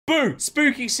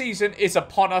Spooky season is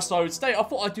upon us. So today I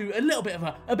thought I'd do a little bit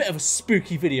of a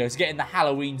spooky video to get in the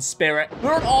Halloween spirit.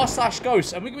 We're on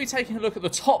r/ghosts, and we're gonna be taking a look at the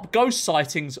top ghost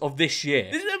sightings of this year.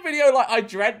 This is a video like I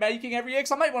dread making every year,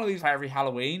 because I make one of these for every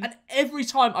Halloween, and every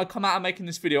time I come out and making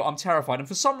this video, I'm terrified. And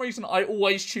for some reason, I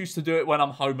always choose to do it when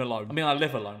I'm home alone. I mean, I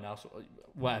live alone now, so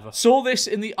whatever. Saw this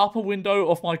in the upper window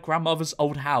of my grandmother's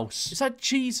old house. Is that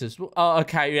Jesus? Oh,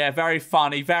 okay, yeah, very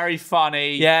funny, very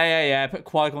funny. Yeah. Put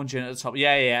Qui-Gon Jinn at the top.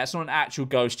 Yeah. It's not an actual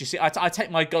ghost. You see, I take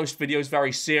my ghost videos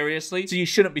very seriously, so you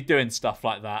shouldn't be doing stuff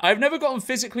like that. I've never gotten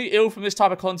physically ill from this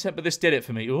type of content, but this did it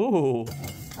for me. Ooh.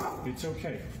 It's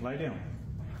okay. Lie down.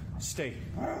 Stay.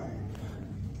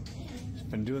 I've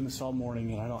been doing this all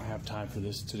morning, and I don't have time for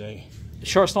this today.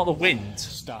 Sure it's not the wind?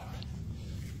 Stop.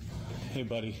 Hey,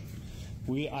 buddy.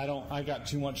 I got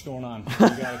too much going on. We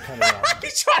gotta cut it out.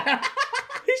 He's trying to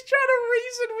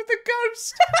reason with the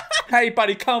ghost. Hey,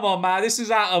 buddy, come on, man. This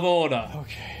is out of order.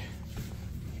 Okay.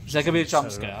 Is there gonna be a jump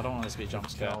scare? I don't want this to be a jump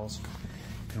scare.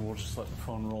 And we'll just let the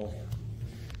phone roll.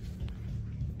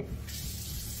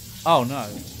 Oh, no.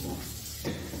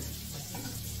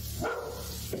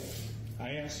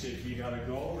 I asked you if you gotta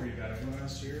go or you gotta go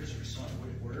downstairs or something.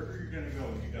 Wherever you're gonna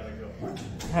go, you gotta go.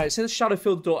 Alright, so the shadow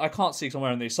filled door, I can't see because I'm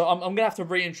wearing these. So I'm gonna have to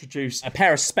reintroduce a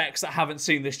pair of specs that haven't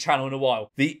seen this channel in a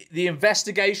while. The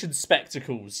investigation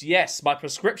spectacles. Yes, my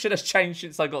prescription has changed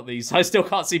since I got these. I still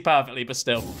can't see perfectly, but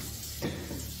still.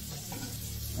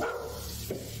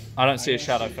 I don't see a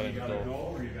shadow filling the door. You gotta go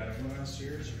or you gotta go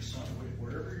downstairs or something.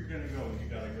 Wherever you're gonna go, you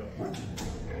gotta go.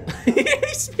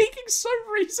 He's speaking so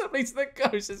recently to the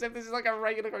ghost as if this is like a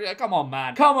regular. Come on,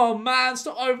 man. Come on, man.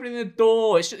 Stop opening the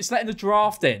door. It's letting the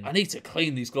draft in. I need to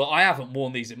clean these gloves. I haven't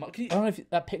worn these in my... I don't know if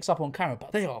that picks up on camera,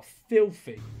 but they are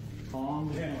filthy.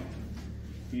 Calm down.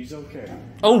 He's okay.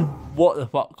 Oh, what the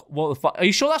fuck? What the fuck? Are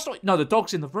you sure that's not... No, the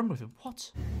dog's in the room with him.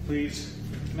 What? Please,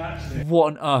 not today.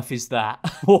 What on earth is that?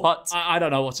 What? I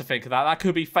don't know what to think of that. That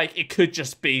could be fake. It could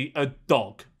just be a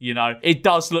dog. You know, it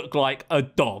does look like a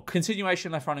dog.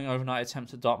 Continuation left running overnight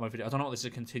attempt at dark mode video. I don't know what this is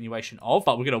a continuation of,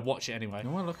 but we're going to watch it anyway.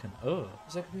 No one looking. Oh,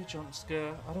 is that going to be a jump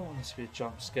scare? I don't want this to be a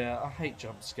jump scare. I hate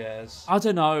jump scares. I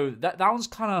don't know. That one's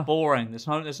kind of boring. There's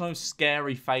no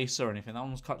scary face or anything. That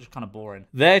one's just kind of boring.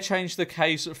 They changed the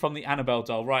case from the Annabelle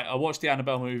doll. Right, I watched the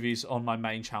Annabelle movies on my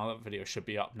main channel. That video should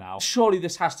be up now. Surely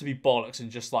this has to be bollocks and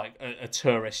just like a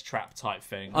tourist trap type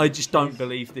thing. I just don't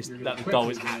believe this that the doll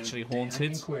is actually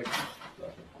haunted.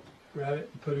 Grab it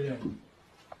and put it in.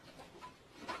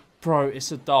 Bro,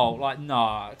 it's a doll. Like,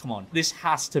 nah, come on. This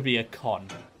has to be a con.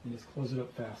 And just close it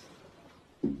up fast.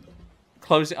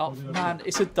 Close it up. Man,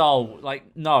 it's a doll.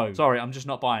 Like, no. Sorry, I'm just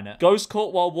not buying it. Ghost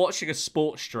caught while watching a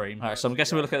sports stream. Alright, so I'm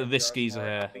guessing we look at this geezer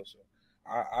here.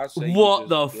 What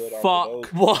the fuck?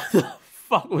 What the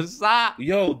fuck was that?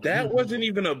 Yo, that wasn't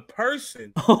even a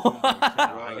person.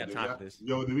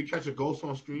 Yo, did we catch a ghost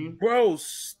on stream? Bro,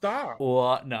 stop.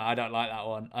 What? No, I don't like that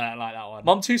one. I don't like that one.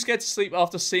 Mom too scared to sleep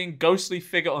after seeing ghostly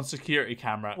figure on security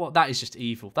camera. Well, that is just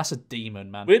evil. That's a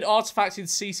demon, man. Weird artifacted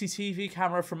CCTV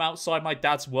camera from outside my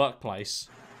dad's workplace.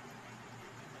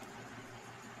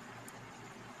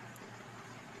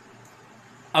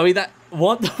 I mean,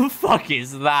 what the fuck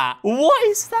is that? What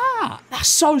is that? That's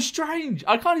so strange.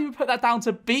 I can't even put that down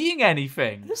to being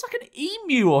anything. It looks like an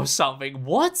emu or something.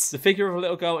 What? The figure of a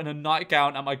little girl in a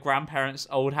nightgown at my grandparents'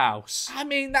 old house. I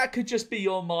mean, that could just be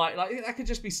your mind. Like, that could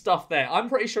just be stuff there. I'm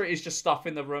pretty sure it is just stuff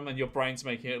in the room and your brain's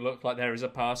making it look like there is a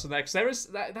person there. Because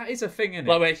that is a thing in it.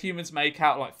 Like where humans make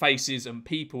out like faces and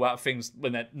people out of things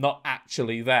when they're not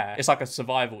actually there. It's like a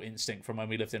survival instinct from when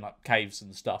we lived in like caves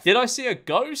and stuff. Did I see a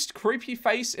ghost? Creepy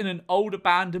face in an old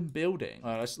abandoned building.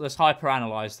 Let's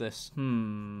hyper-analyze this.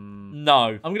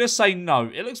 No. I'm gonna say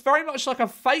no. It looks very much like a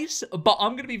face, but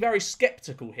I'm gonna be very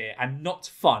skeptical here and not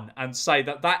fun and say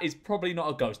that is probably not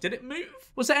a ghost. Did it move?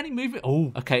 Was there any movement?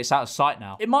 Oh, okay, it's out of sight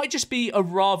now. It might just be a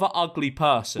rather ugly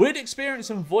person. Weird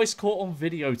experience and voice caught on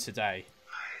video today.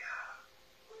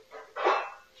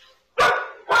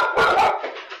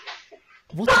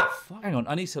 What the fuck? Hang on,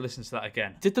 I need to listen to that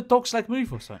again. Did the dog's leg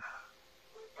move or something?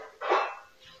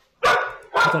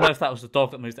 I don't know if that was the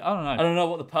dog that moved it. I don't know. I don't know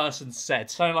what the person said.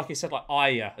 Sounded like he said like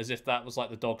Aya, as if that was like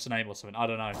the dog's name or something. I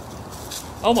don't know.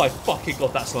 Oh my fucking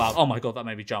god, that's loud. Oh my god, that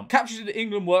made me jump. Captured in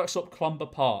England workshop, Clumber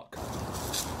Park.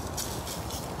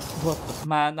 What the...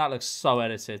 Man, that looks so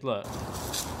edited. Look.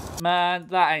 Man,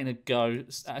 that ain't a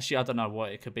ghost. Actually, I don't know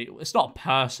what it could be. It's not a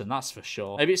person, that's for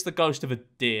sure. Maybe it's the ghost of a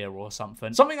deer or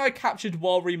something. Something I captured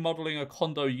while remodeling a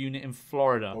condo unit in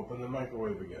Florida. Open the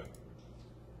microwave again.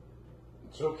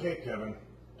 It's okay, Kevin.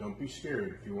 Don't be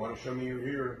scared. If you want to show me you're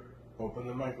here, open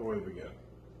the microwave again.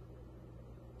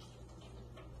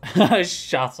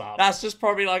 Shut up. That's just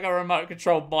probably like a remote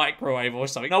controlled microwave or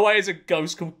something. No way is a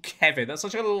ghost called Kevin. That's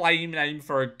such a lame name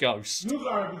for a ghost. You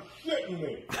gotta be shitting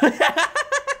me.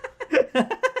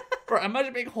 Bro,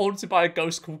 imagine being haunted by a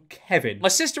ghost called Kevin. My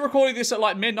sister recorded this at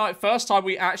like midnight. First time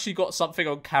we actually got something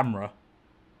on camera.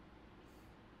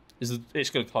 It's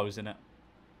gonna close, innit?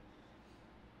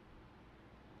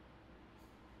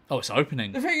 Oh, it's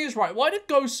opening. The thing is, right, why do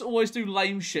ghosts always do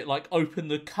lame shit like open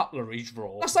the cutlery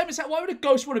drawer? That's lame as hell. Why would a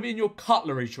ghost want to be in your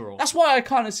cutlery drawer? That's why I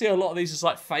kind of see a lot of these as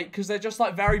like fake, because they're just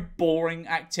like very boring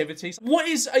activities. What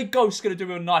is a ghost going to do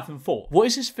with a knife and fork? What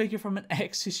is this figure from an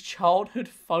ex's childhood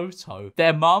photo?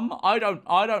 Their mum? I don't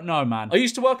know, man. I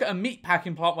used to work at a meat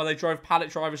packing plant where they drove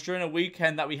pallet drivers. During a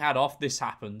weekend that we had off, this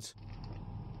happened.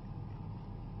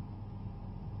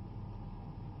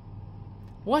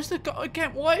 Why is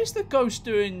the ghost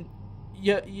doing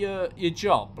your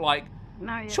job? Like,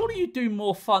 surely you do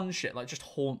more fun shit, like just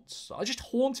haunts. Just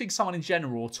haunting someone in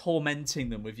general or tormenting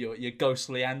them with your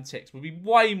ghostly antics would be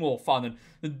way more fun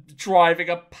than driving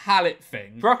a pallet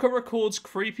thing. Drucker records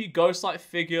creepy ghost-like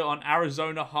figure on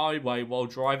Arizona highway while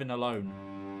driving alone.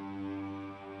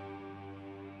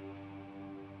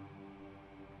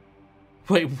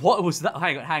 Wait, what was that?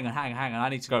 Hang on. I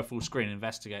need to go full screen and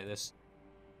investigate this.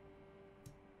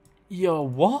 Yo,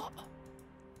 what?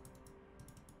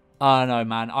 I don't know,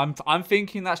 man. I'm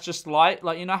thinking that's just light.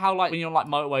 Like, you know how like when you're on like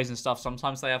motorways and stuff,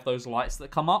 sometimes they have those lights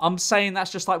that come up? I'm saying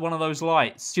that's just like one of those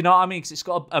lights. Do you know what I mean? Because it's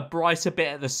got a brighter bit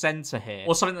at the center here.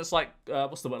 Or something that's like,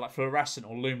 what's the word? Like fluorescent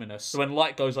or luminous. So when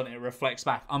light goes on, it reflects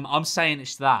back. I'm saying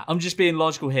it's that. I'm just being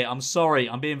logical here. I'm sorry.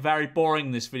 I'm being very boring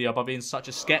in this video by being such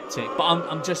a skeptic. But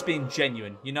I'm just being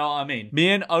genuine. You know what I mean? Me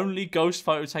and only ghost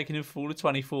photo taken in fall of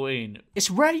 2014.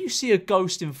 It's rare you see a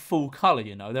ghost in full color,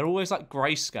 you know? They're always like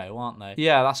grayscale, aren't they?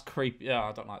 Yeah, that's creepy. Yeah,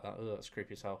 I don't like that. Ugh, that's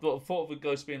creepy as hell. But the thought of a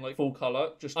ghost being like full color,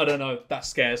 just, I don't know, that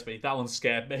scares me. That one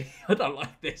scared me. I don't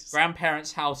like this.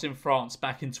 Grandparents' house in France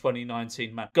back in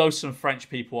 2019, man. Ghosts and French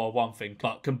people are one thing,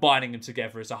 but combining them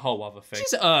together is a whole other thing.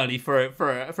 It's early for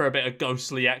a bit of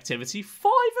ghostly activity.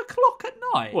 5 o'clock at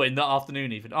night. Or in the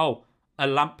afternoon even. Oh. A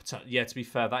lamp to... Yeah, to be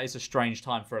fair, that is a strange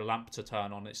time for a lamp to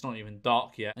turn on. It's not even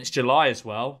dark yet. And it's July as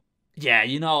well. Yeah,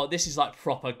 you know, this is like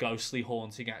proper ghostly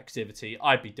haunting activity.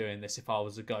 I'd be doing this if I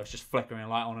was a ghost, just flickering a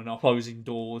light on and off, closing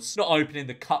doors, not opening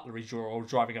the cutlery drawer or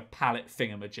driving a pallet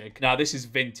thingamajig. Now, this is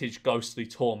vintage ghostly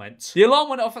torment. The alarm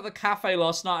went off at the cafe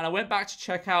last night and I went back to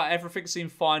check out. Everything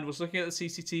seemed fine. Was looking at the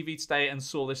CCTV today and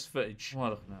saw this footage. What am I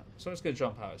looking at? Someone's going to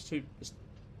jump out.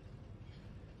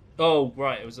 Oh,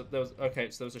 right, there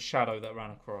was a shadow that ran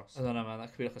across. I don't know, man, that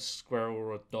could be like a squirrel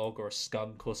or a dog or a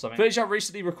skunk or something. Footage I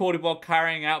recently recorded while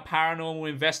carrying out paranormal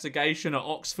investigation at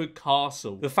Oxford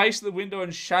Castle. The face of the window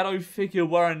and shadow figure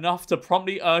were enough to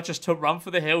promptly urge us to run for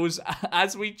the hills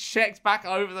as we checked back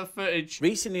over the footage.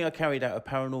 Recently, I carried out a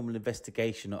paranormal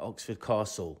investigation at Oxford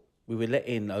Castle. We were let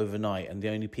in overnight and the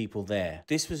only people there.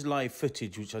 This was live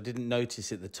footage which I didn't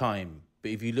notice at the time, but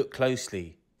if you look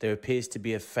closely, there appears to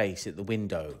be a face at the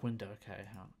window. Window, okay,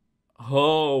 hang on.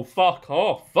 Oh, fuck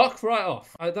off. Fuck right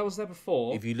off. That was there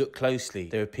before. If you look closely,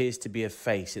 there appears to be a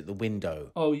face at the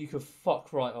window. Oh, you could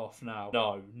fuck right off now.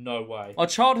 No way. Our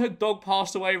childhood dog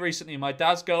passed away recently. My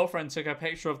dad's girlfriend took a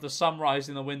picture of the sunrise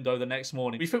in the window the next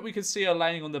morning. We think we could see her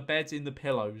laying on the bed in the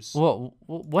pillows. What?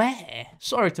 Where?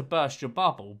 Sorry to burst your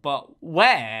bubble, but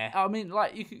where? I mean,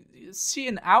 like, you could see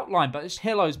an outline, but it's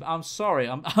pillows. But I'm sorry.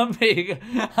 I'm being...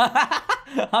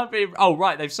 Oh,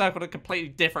 right. They've circled a completely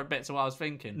different bit to what I was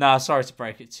thinking. Nah, sorry to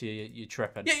break it to you. You're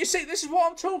tripping. Yeah, you see, this is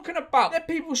what I'm talking about. That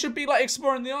people should be, like,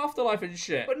 exploring the afterlife and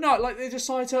shit. But no, like, they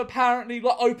decide to apparently,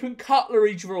 like, open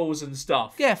cutlery drawers and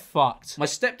stuff. Get fucked. My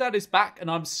stepdad is back, and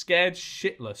I'm scared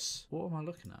shitless. What am I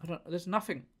looking at? There's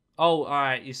nothing... Oh, all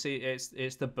right, you see, it's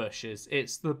the bushes.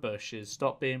 It's the bushes.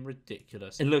 Stop being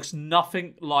ridiculous. It looks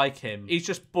nothing like him. He's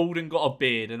just bald and got a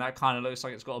beard, and that kind of looks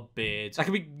like it's got a beard. That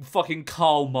could be fucking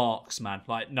Karl Marx, man.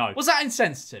 Like, no. Was that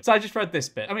insensitive? So I just read this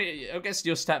bit. I mean, I guess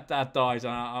your stepdad died,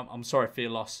 and I'm sorry for your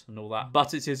loss and all that.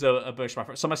 But it is a bush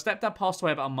reference. So my stepdad passed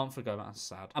away about a month ago. That's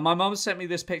sad. And my mum sent me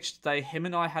this picture today. Him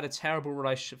and I had a terrible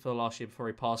relationship for the last year before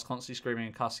he passed, constantly screaming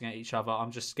and cussing at each other. I'm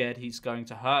just scared he's going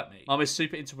to hurt me. Mum is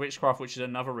super into witchcraft, which is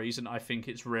another reason I think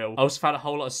it's real. I also found a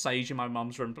whole lot of sage in my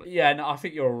mum's room. But yeah, no, I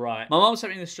think you're right. My mum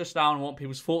sent me this just now and want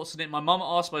people's thoughts on it. My mum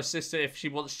asked my sister if she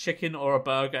wants chicken or a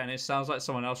burger, and it sounds like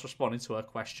someone else responding to her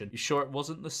question. You sure it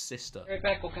wasn't the sister? Right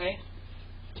back, okay?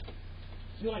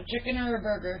 You want chicken or a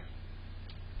burger?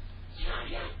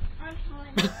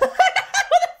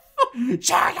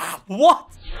 What?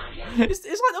 It's like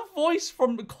the voice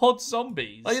from COD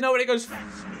Zombies. Like, you know when it goes...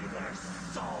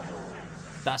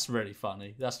 That's really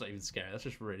funny. That's not even scary. That's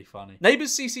just really funny.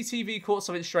 Neighbors CCTV caught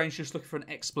something strange, just looking for an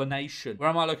explanation. Where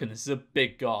am I looking? This is a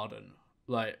big garden.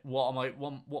 Like,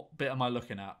 what bit am I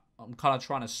looking at? I'm kind of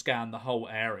trying to scan the whole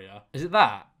area. Is it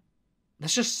that?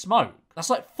 That's just smoke. That's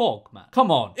like fog, man.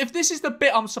 Come on. If this is the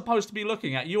bit I'm supposed to be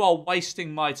looking at, you are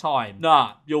wasting my time.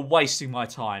 Nah, you're wasting my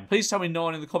time. Please tell me no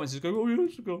one in the comments is going, oh,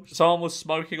 yes, of course. Someone was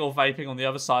smoking or vaping on the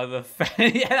other side of the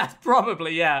fence. Yeah, that's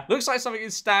probably, yeah. Looks like something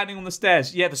is standing on the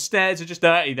stairs. Yeah, the stairs are just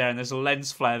dirty there and there's a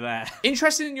lens flare there.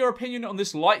 Interested in your opinion on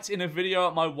this light in a video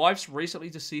at my wife's recently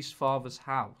deceased father's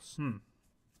house.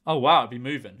 Oh, wow, it'd be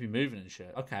moving and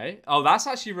shit. Okay. Oh, that's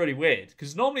actually really weird.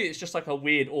 Because normally it's just like a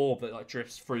weird orb that like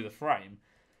drifts through the frame.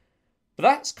 But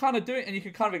that's kind of doing, and you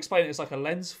can kind of explain it as like a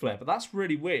lens flare, but that's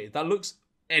really weird. That looks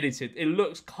edited. It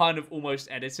looks kind of almost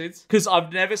edited. Because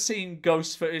I've never seen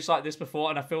ghost footage like this before,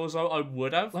 and I feel as though I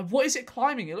would have. Like, what is it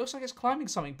climbing? It looks like it's climbing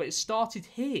something, but it started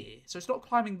here. So it's not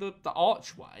climbing the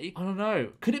archway. I don't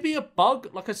know. Could it be a bug?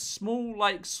 Like a small,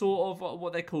 like, sort of,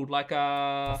 what they're called? Like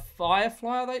a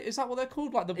firefly, are they? Is that what they're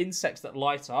called? Like the insects that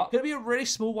light up? Could it be a really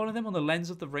small one of them on the lens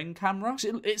of the Ring camera?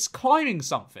 It's climbing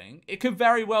something. It could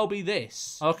very well be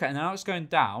this. Okay, now it's going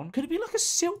down. Could it be like a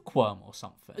silkworm or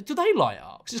something? Do they light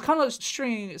up? Because it's kind of like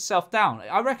stringing itself down.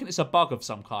 I reckon it's a bug of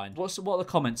some kind. What are the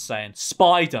comments saying?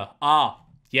 Spider. Ah,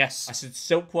 yes. I said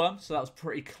silkworm, so that was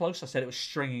pretty close. I said it was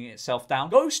stringing itself down.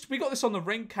 Ghost, we got this on the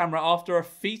Ring camera after a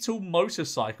fetal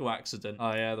motorcycle accident.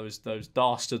 Oh yeah, those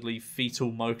dastardly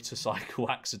fetal motorcycle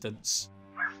accidents.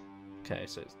 Okay,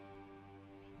 so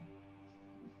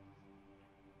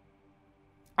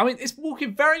I mean, it's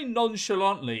walking very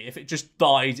nonchalantly if it just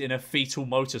died in a fetal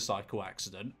motorcycle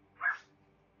accident.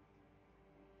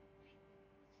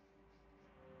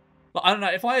 Like, I don't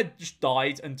know, if I had just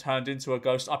died and turned into a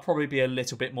ghost, I'd probably be a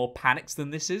little bit more panicked than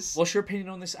this is. What's your opinion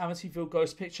on this Amityville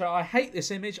ghost picture? I hate this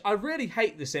image. I really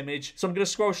hate this image, so I'm going to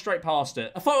scroll straight past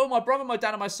it. A photo of my brother, my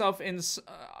dad, and myself in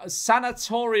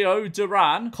Sanatorio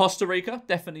Duran, Costa Rica.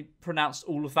 Definitely pronounced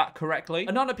all of that correctly.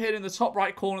 A nun appeared in the top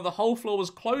right corner. The whole floor was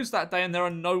closed that day, and there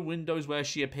are no windows where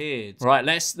she appeared. Right,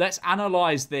 let's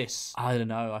analyze this. I don't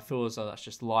know. I feel as though that's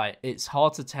just light. It's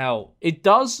hard to tell. It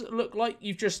does look like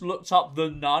you've just looked up the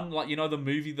nun, like, you know, the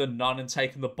movie The Nun, and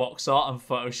taken the box art and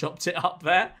photoshopped it up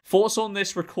there. Thoughts on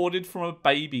this recorded from a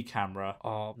baby camera?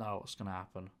 Oh, no, what's going to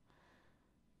happen?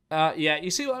 Yeah,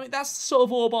 you see what I mean? That's the sort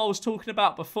of orb I was talking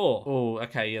about before. Oh,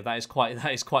 okay, yeah, that is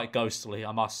quite ghostly,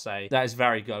 I must say. That is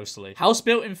very ghostly. House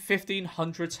built in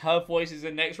 1500s. Her voice is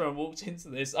the next room. Walked into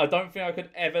this. I don't think I could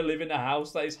ever live in a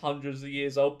house that is hundreds of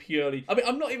years old purely. I mean,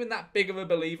 I'm not even that big of a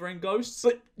believer in ghosts,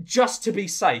 but just to be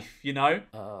safe, you know?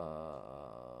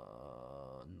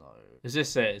 Is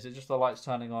this it? Is it just the lights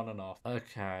turning on and off?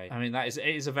 Okay. I mean, it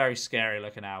is a very scary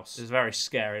looking house. It's a very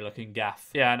scary looking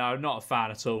gaff. Yeah, no, not a fan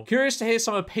at all. Curious to hear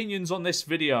some opinions on this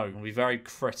video. I'll be very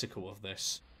critical of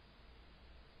this.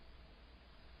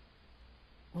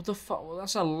 What the fuck? Well,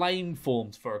 that's a lame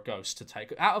form for a ghost to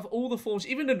take. Out of all the forms,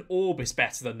 even an orb is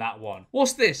better than that one.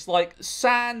 What's this? Like,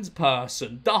 sand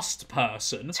person, dust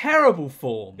person. Terrible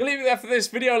form. You'll leave it there for this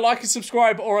video. Like and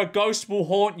subscribe or a ghost will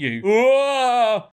haunt you. Whoa!